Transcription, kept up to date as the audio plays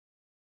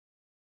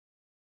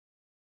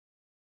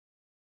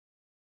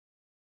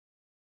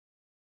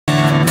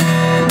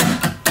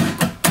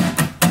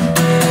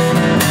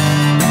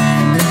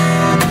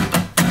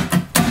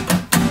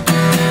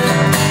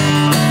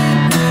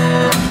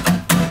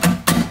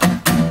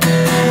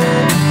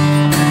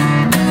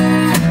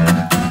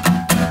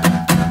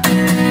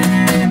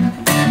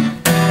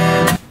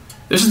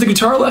This is the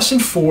guitar lesson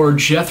for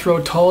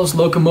Jethro Tull's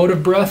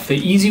Locomotive Breath, the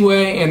easy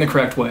way and the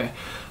correct way.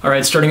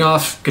 Alright, starting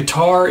off,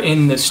 guitar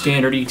in the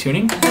standard E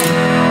tuning.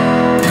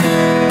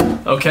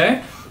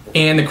 Okay,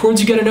 and the chords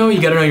you gotta know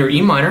your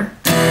E minor,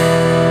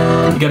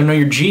 you gotta know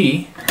your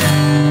G,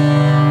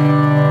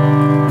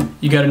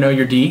 you gotta know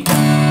your D,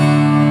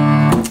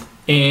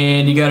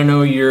 and you gotta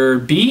know your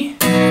B,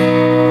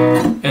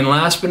 and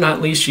last but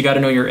not least, you gotta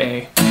know your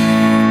A.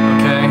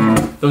 Okay,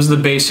 those are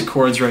the basic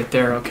chords right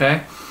there,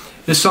 okay?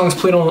 This song's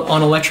played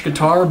on electric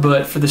guitar,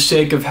 but for the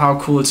sake of how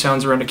cool it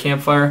sounds around a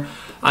campfire,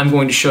 I'm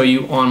going to show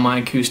you on my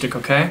acoustic,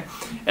 okay?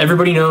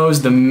 Everybody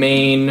knows the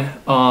main,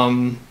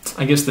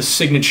 I guess the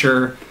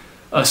signature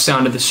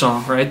sound of the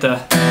song, right?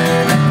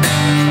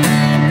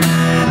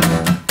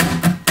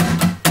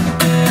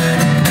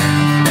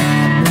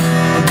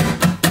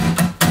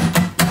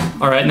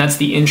 Alright, and that's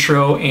the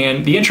intro,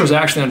 and the intro is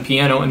actually on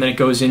piano, and then it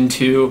goes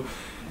into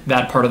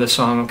that part of the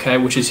song, okay,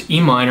 which is E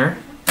minor,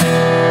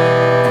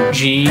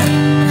 G,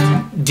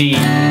 D,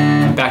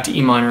 back to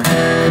E minor.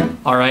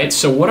 Alright,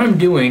 so what I'm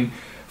doing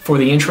for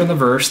the intro and the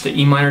verse, the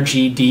E minor,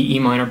 G, D, E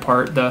minor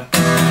part,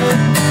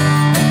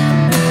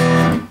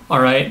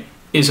 alright,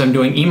 is I'm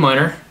doing E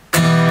minor,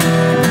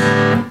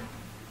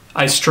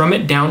 I strum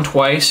it down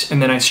twice,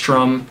 and then I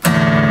strum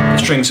the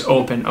strings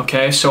open,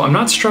 okay? So I'm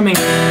not strumming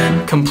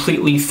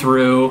completely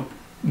through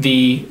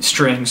the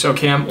strings,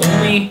 okay? I'm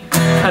only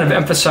kind of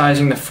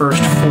emphasizing the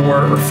first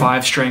 4 or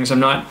 5 strings.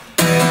 I'm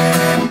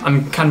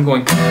kind of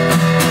going,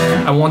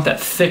 I want that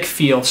thick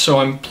feel, so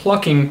I'm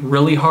plucking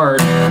really hard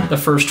the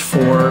first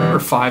 4 or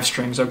 5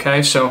 strings,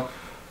 okay? So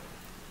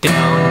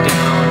down,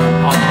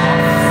 down,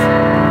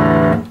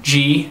 off,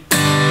 G,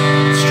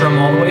 strum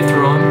all the way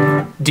through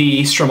them,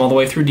 D, strum all the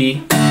way through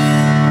D,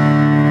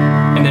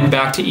 and then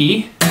back to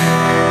E.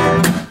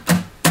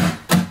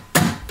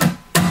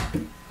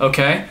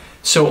 Okay,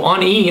 so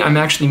on E, I'm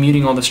actually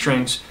muting all the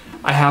strings.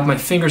 I have my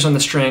fingers on the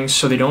strings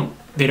so they don't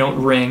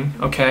ring,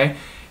 okay?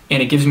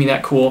 And it gives me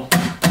that cool.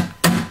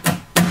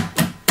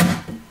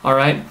 All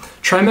right,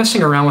 try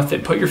messing around with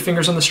it. Put your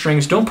fingers on the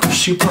strings. Don't push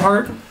super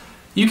hard.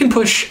 You can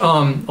push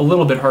a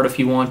little bit hard if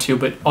you want to,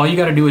 but all you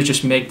got to do is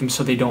just make them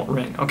so they don't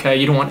ring, okay?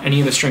 You don't want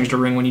any of the strings to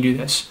ring when you do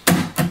this.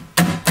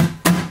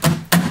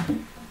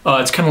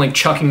 It's kind of like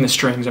chucking the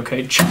strings,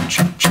 okay? Chuck,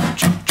 chuck, chuck,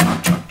 chuck,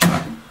 chuck, chuck,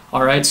 chuck.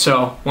 All right,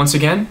 so once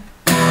again,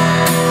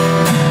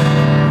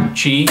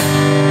 G,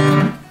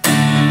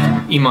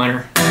 E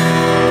minor.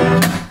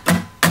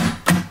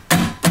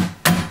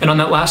 And on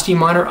that last E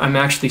minor, I'm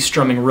actually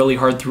strumming really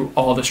hard through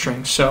all the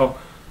strings. So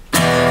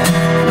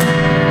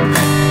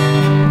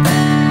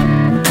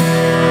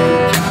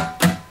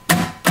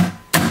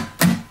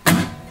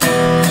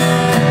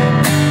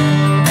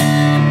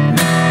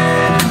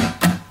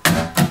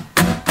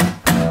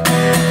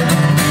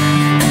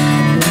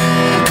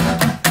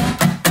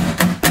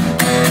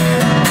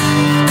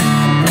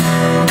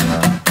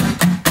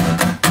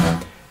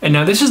and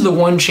now this is the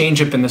one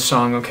change up in the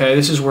song, okay?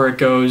 This is where it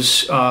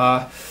goes,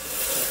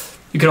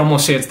 you could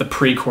almost say it's the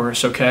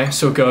pre-chorus, okay?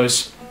 So it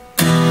goes,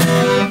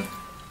 let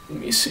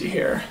me see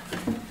here,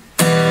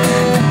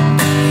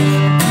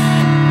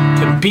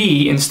 to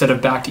B instead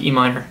of back to E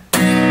minor.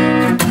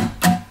 And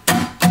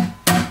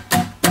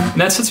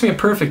that sets me up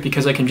perfect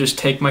because I can just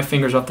take my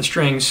fingers off the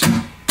strings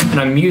and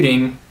I'm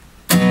muting,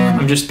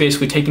 I'm just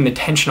basically taking the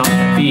tension off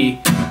the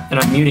B and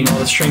I'm muting all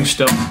the strings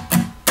still.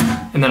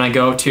 And then I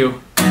go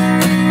to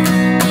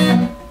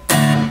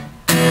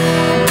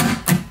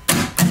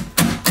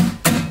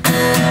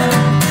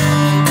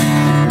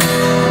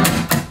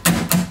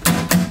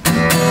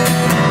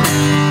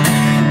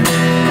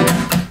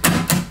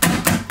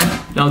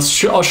now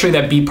I'll show you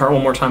that B part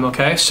one more time,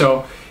 okay?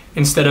 So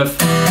instead of,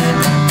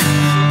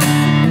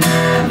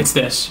 it's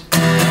this.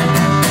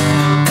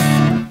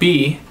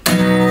 B,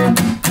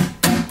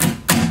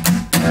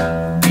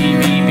 B,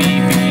 B,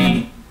 B,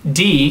 B,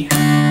 D,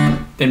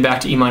 then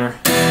back to E minor.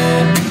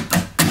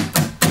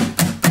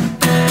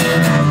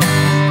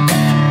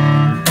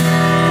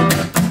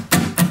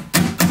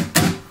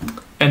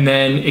 And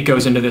then it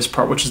goes into this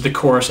part, which is the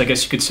chorus, I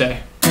guess you could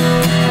say.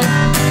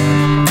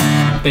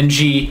 Then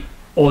G,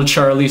 Old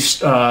Charlie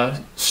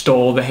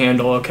stole the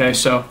handle, okay,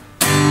 so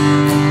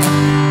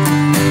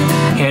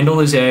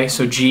handle is A,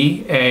 so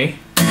G, A,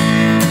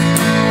 and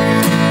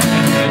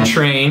then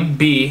train,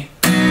 B,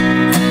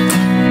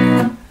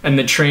 and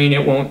the train,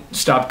 it won't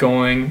stop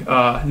going,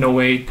 no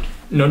way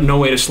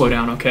to slow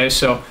down, okay,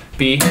 so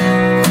B,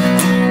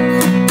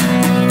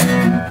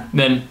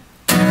 then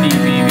B,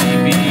 B,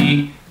 B,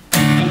 B,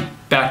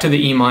 back to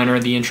the E minor,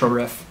 the intro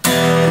riff.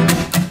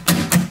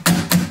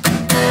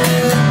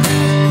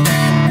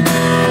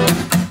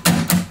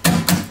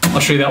 I'll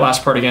show you that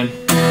last part again.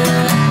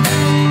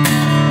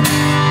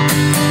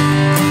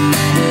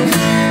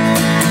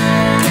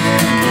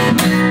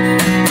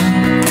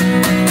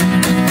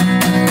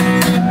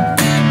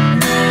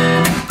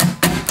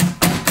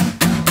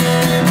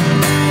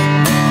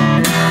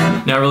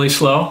 Now really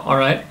slow, all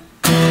right.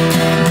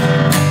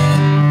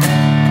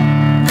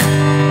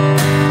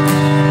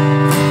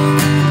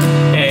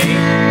 A,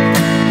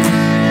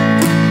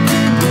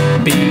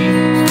 B,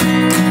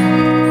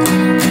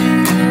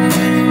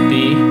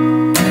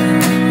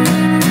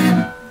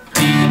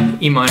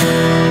 E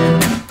minor.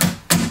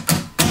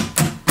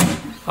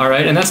 All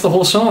right, and that's the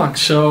whole song.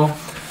 So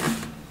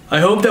I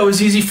hope that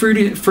was easy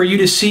for you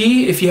to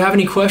see. If you have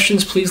any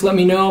questions, please let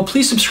me know.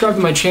 Please subscribe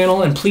to my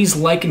channel, and please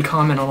like and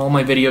comment on all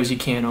my videos you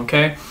can,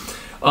 okay?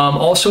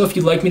 Also, if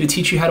you'd like me to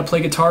teach you how to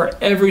play guitar,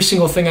 every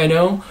single thing I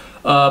know,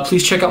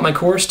 please check out my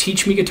course,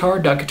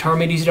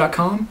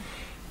 teachmeguitar.GuitarMadeEZ.com,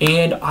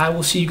 and I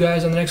will see you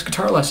guys on the next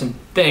guitar lesson.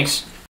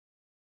 Thanks.